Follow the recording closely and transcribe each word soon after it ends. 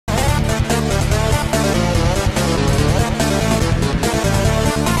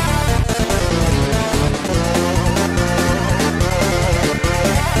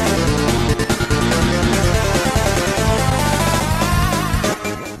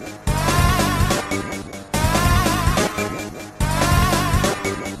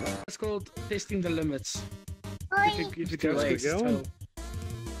testing the limits. Hi. If it goes against his tail.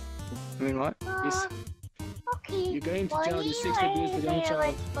 I mean, what? Yes. Okay. You're going to jail. You're 16 years the young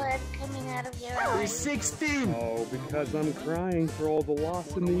child. You're 16! Oh, because I'm crying for all the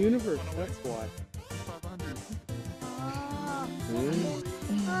loss in the universe. That's why.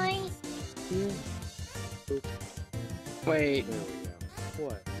 Hi. Yeah. Wait. There we go.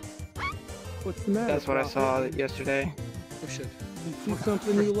 What? What's the matter? That's what I saw yesterday. Oh shit. You see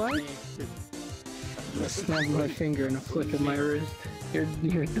something you like? I snapped my finger and a flick of my wrist. You're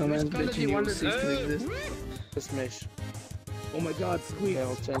a dumbass bitch and you will cease to exist. This mesh. Oh my god, Squeak. Yeah,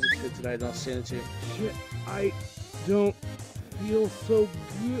 I'll change it to it today and I'll send it to you. Shit, I don't feel so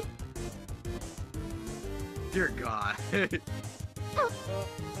good. Dear God.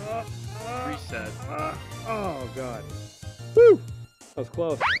 Reset. Oh god. Woo! That was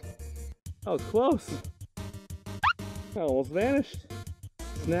close. That was close. I almost vanished.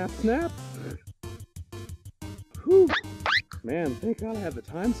 Snap, snap. Whew. Man, thank God I have the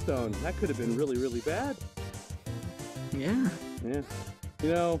time stone. That could have been really, really bad. Yeah. Yeah. You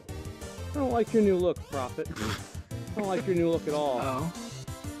know, I don't like your new look, Prophet. I don't like your new look at all. Oh.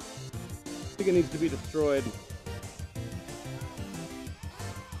 I think it needs to be destroyed.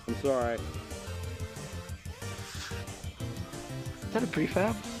 I'm sorry. Is that a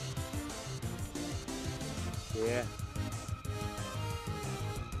prefab? Yeah.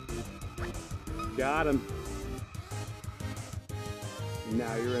 Got him.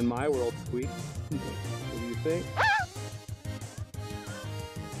 Now you're in my world, Squeak. What do you think?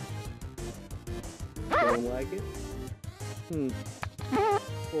 Don't like it?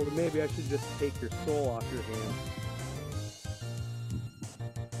 Well, then maybe I should just take your soul off your hand.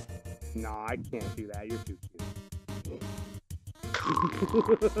 Nah, I can't do that. You're too cute.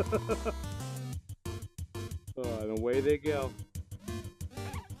 Oh, and away they go.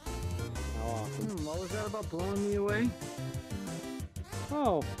 How awesome. What was that about blowing me away?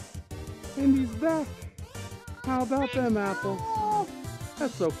 Oh, Indy's back. How about them apples?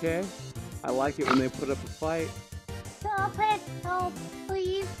 That's okay. I like it when they put up a fight. Stop it! Help,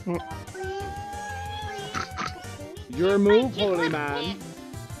 please. Please. Your move, holy man.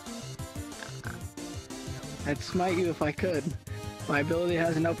 I'd smite you if I could. My ability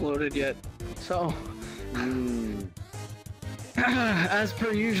hasn't uploaded yet. So, as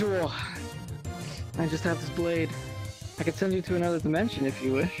per usual, I just have this blade. I could send you to another dimension if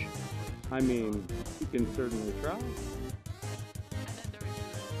you wish. I mean, you can certainly try.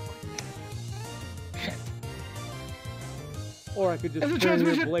 Or I could just turn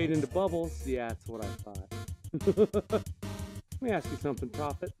your blade into bubbles. Yeah, that's what I thought. Let me ask you something,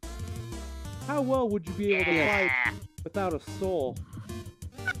 Prophet. How well would you be able to fight without a soul?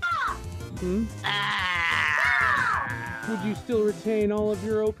 Would you still retain all of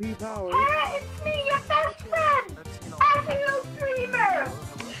your OP powers? It's me, your best friend! Hello, Dreamer!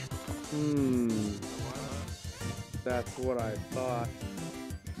 That's what I thought.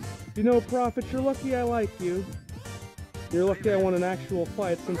 You know, Prophet, you're lucky I like you. You're lucky I want an actual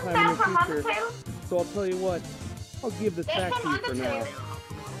fight sometime in the future. So I'll tell you what, I'll give this back to you for now.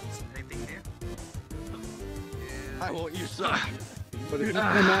 I want you, son. But if you come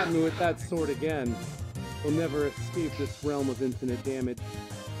at me with that sword again, you'll never escape this realm of infinite damage.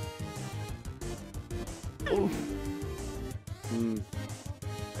 Oof.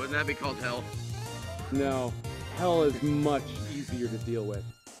 Wouldn't that be called hell? No, hell is much easier to deal with.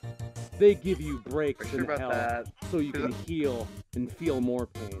 They give you breaks in hell so you can heal and feel more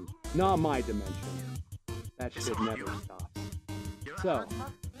pain. Not my dimension. That shit never stops. So,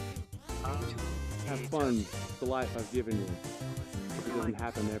 have fun with the life I've given you. It doesn't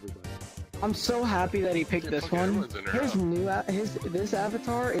happen to everybody. I'm so happy that he picked this one. This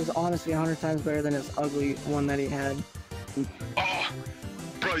avatar is honestly 100 times better than his ugly one that he had. Oh,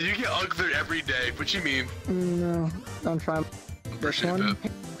 bro, you get uglier every day. What you mean? No, don't try this one.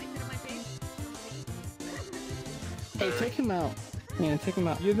 Hey, take him out. Yeah, take him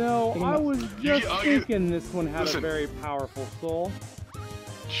out. You know, I was just thinking this one had a very powerful soul.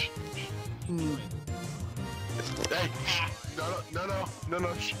 Hey, no.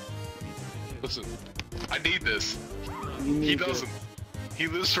 Listen, I need this. He doesn't. He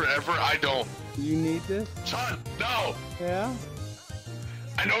lives forever, I don't. You need this? Son, no! Yeah?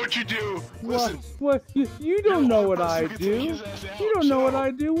 I know what you do. Listen. What? You don't know what I do. You don't know what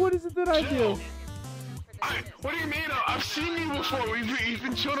I do. What is it that I do? What do you mean? I've seen you before. We've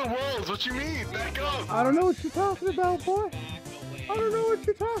been chilling worlds. What you mean? Back up. I don't know what you're talking about, boy. I don't know what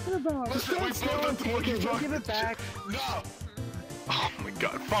you're talking about. Listen, we both have to look at give it back. No. Oh my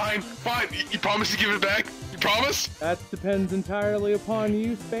god. Fine. You promise to give it back? You promise? That depends entirely upon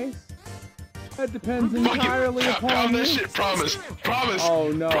you, Space. That depends entirely upon pound you. that shit, promise.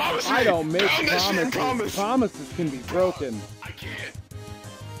 Oh no, Promise I me. don't make Pound that promises. shit, promise. Promises can be broken. I can't.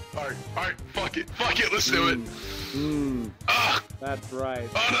 Alright, fuck it, let's do it. That's right.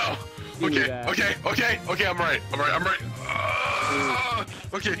 Oh no. Give me Okay, that. okay, I'm right. Okay, I'm okay.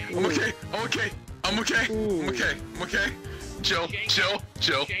 Chill,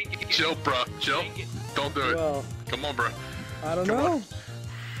 bruh, chill. Don't do it. Well, Come on, bruh. I don't Come know. on.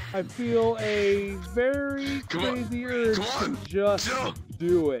 I feel a very crazy urge to just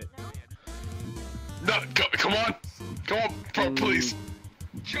do it. No, come on, bro, please.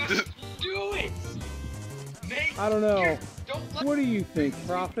 Just do it! I don't know. What do you think,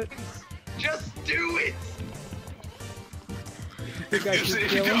 Prophet? Just do it! Think I should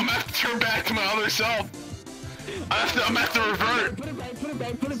kill I'm him? gonna have to turn back to my other self. I'm gonna have to revert.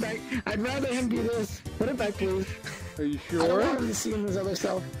 Put it back. I'd rather him be this. Put it back, please. Are you I don't sure? want him to see him as other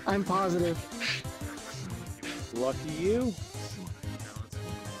self. I'm positive. Lucky you.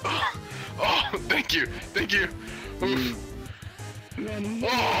 Oh, thank you. Oof. Man, he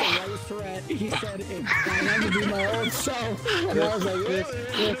had the right threat. He said, I have to be my old self. And I was like,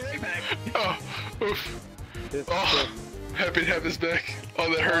 Happy to have this back. Oh,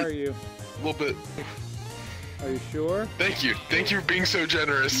 that How hurt. are you? A little bit. Are you sure? Thank you for being so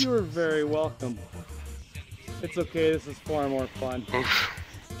generous. You're very welcome. It's okay, this is far more fun. Oof.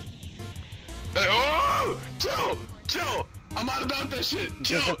 Hey, oh! Chill! I'm not about that shit.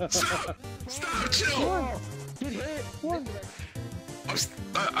 Chill! Stop! Chill! get hit. What?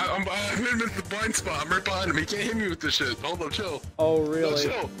 I'm in the blind spot. I'm right behind him. He can't hit me with this shit. Hold up, chill. Oh, No, really?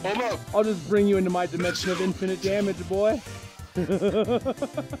 chill. Hold up. I'll just bring you into my dimension of infinite damage, boy.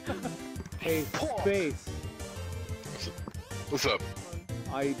 Hey, Space. What's up?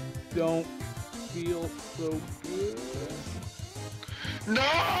 I don't feel so good. No!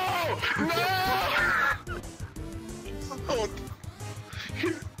 Oh,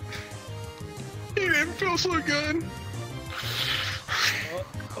 he didn't feel so good.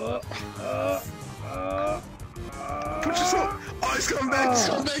 Put yourself. Oh, he's coming back.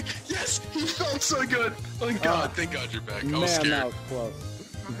 Yes, he felt so good. Thank God you're back. I was Man, scared. that was close.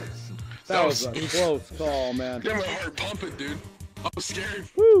 That was a close call, man. Got my heart pumping, dude. I was scared.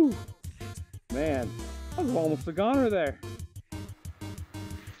 Woo! Man, I was almost a goner there.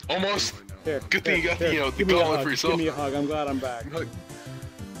 Almost. Here, Good thing you got the give me a gauntlet hug, for yourself. Give me a hug. I'm glad I'm back. Hug.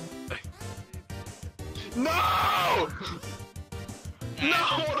 No! No! What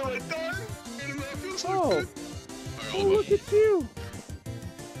have I done? Made him not feel so Oh, good. oh, look at you.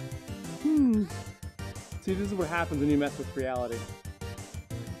 See, this is what happens when you mess with reality.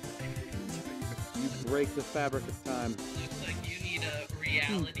 You break the fabric of time. Looks like you need a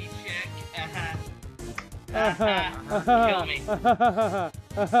reality check. Kill me.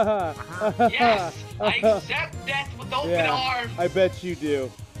 Yes! I accept death with open arms! I bet you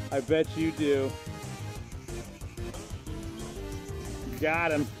do. I bet you do.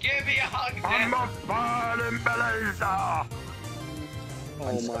 Got him. Give me a hug, I'm Death! a burning blazer.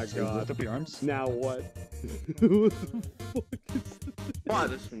 Oh my god. Lift up your arms. Now what? Wow,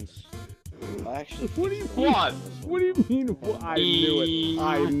 this one's actually. What do you mean? What do you mean? I knew it.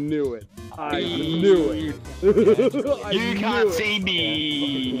 I knew it. I knew it. You can't see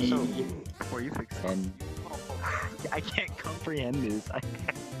me. So, before you fix it, I can't comprehend this.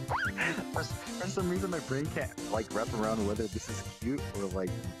 For some reason, my brain can't like wrap around whether this is cute or like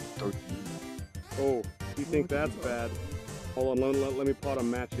dorky. Oh, you think that's bad? Hold on, let me plot a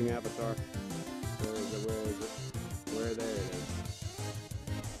matching avatar. Where is it? Where is it? Where there it is.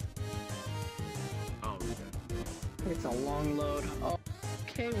 Oh, okay. It's a long load. Oh,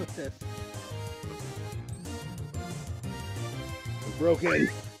 okay with this. I'm broken.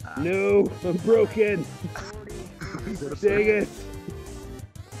 No, I'm broken. Dang it.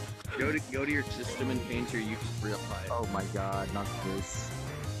 Go to your system and change your use real high. Oh my god, not this.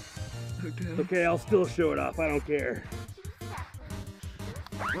 Okay, I'll still show it off. I don't care.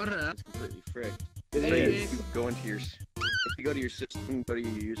 What? That's completely fricked. It So is. if you go into your, if you go to your system, go to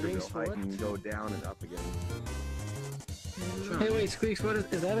your user real high, and go down and up again. Hey, wait, Squeaks, what is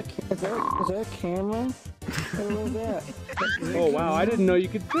that a camera? What was that? Oh wow, I didn't know you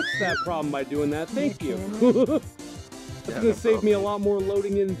could fix that problem by doing that. Thank you. That's gonna save me a lot more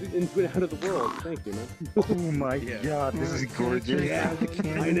loading into and out of the world. Thank you, man. Oh my god, this is gorgeous. Yeah,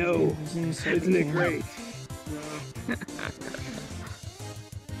 I know. Isn't it great?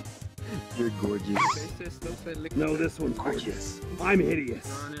 You're gorgeous. No, this one's gorgeous. I'm hideous.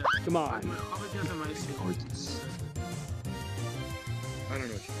 Come on. Gorgeous. I don't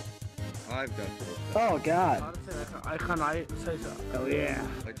know what you. I've got. Oh, God. Hell yeah.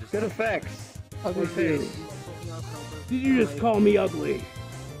 I just. Good effects. Ugly face. Did you just call me ugly?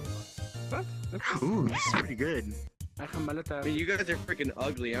 What? Ooh, this is pretty good. I mean, you guys are freaking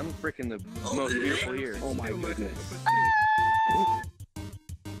ugly. I'm freaking the most beautiful here. Oh my goodness.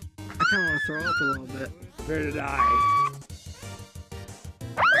 I kind of want to throw up a little bit. Prepare to die.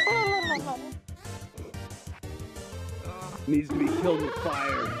 Needs to be killed with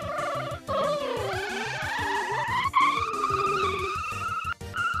fire.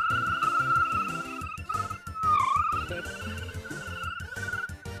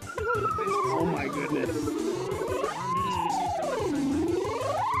 Oh my goodness.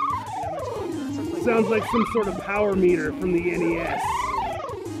 Sounds like some sort of power meter from the NES.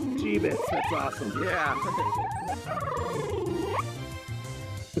 Jeebus, that's awesome. Yeah.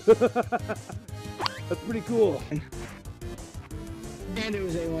 That's pretty cool. And it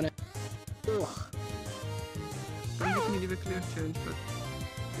was A1. Ugh. I'm just gonna give a clear change, but...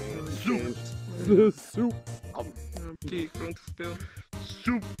 Soup. Soup. Okay, front speel.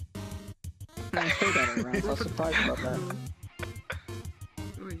 Soup. I heard that around, so I was surprised about that.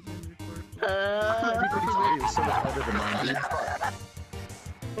 You're so much better than mine.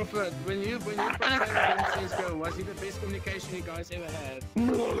 Prophet, when you first things go, was it the best communication you guys ever had?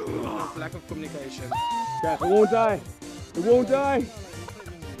 Lack of communication. Crap, it won't die. It won't die.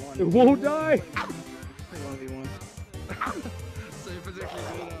 It won't die. 1v1. So you particularly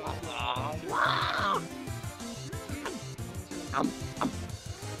do that.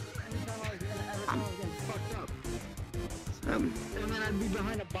 And then I'd be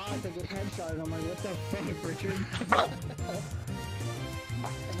behind a box and get headshot, and I'm like, what the fuck, Richard?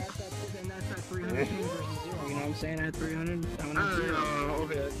 and that's that 300 versus 0, you know what I'm saying? I had 300, that one had 0. Oh,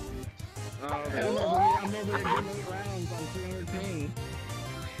 okay. I'm over there doing 8 rounds on 300 ping.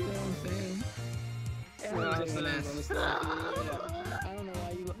 You know what I'm saying? Yeah, I understand. I don't know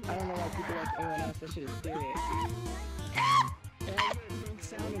why people like ONS, that shit is dead. And I did a big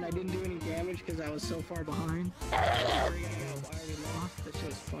sound and I didn't do any damage because I was so far behind. I already lost. That shit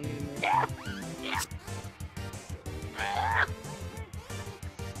was funny to me.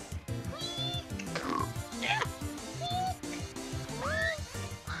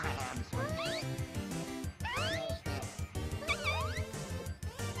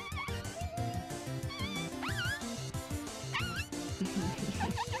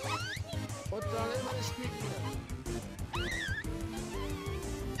 What the hell is this?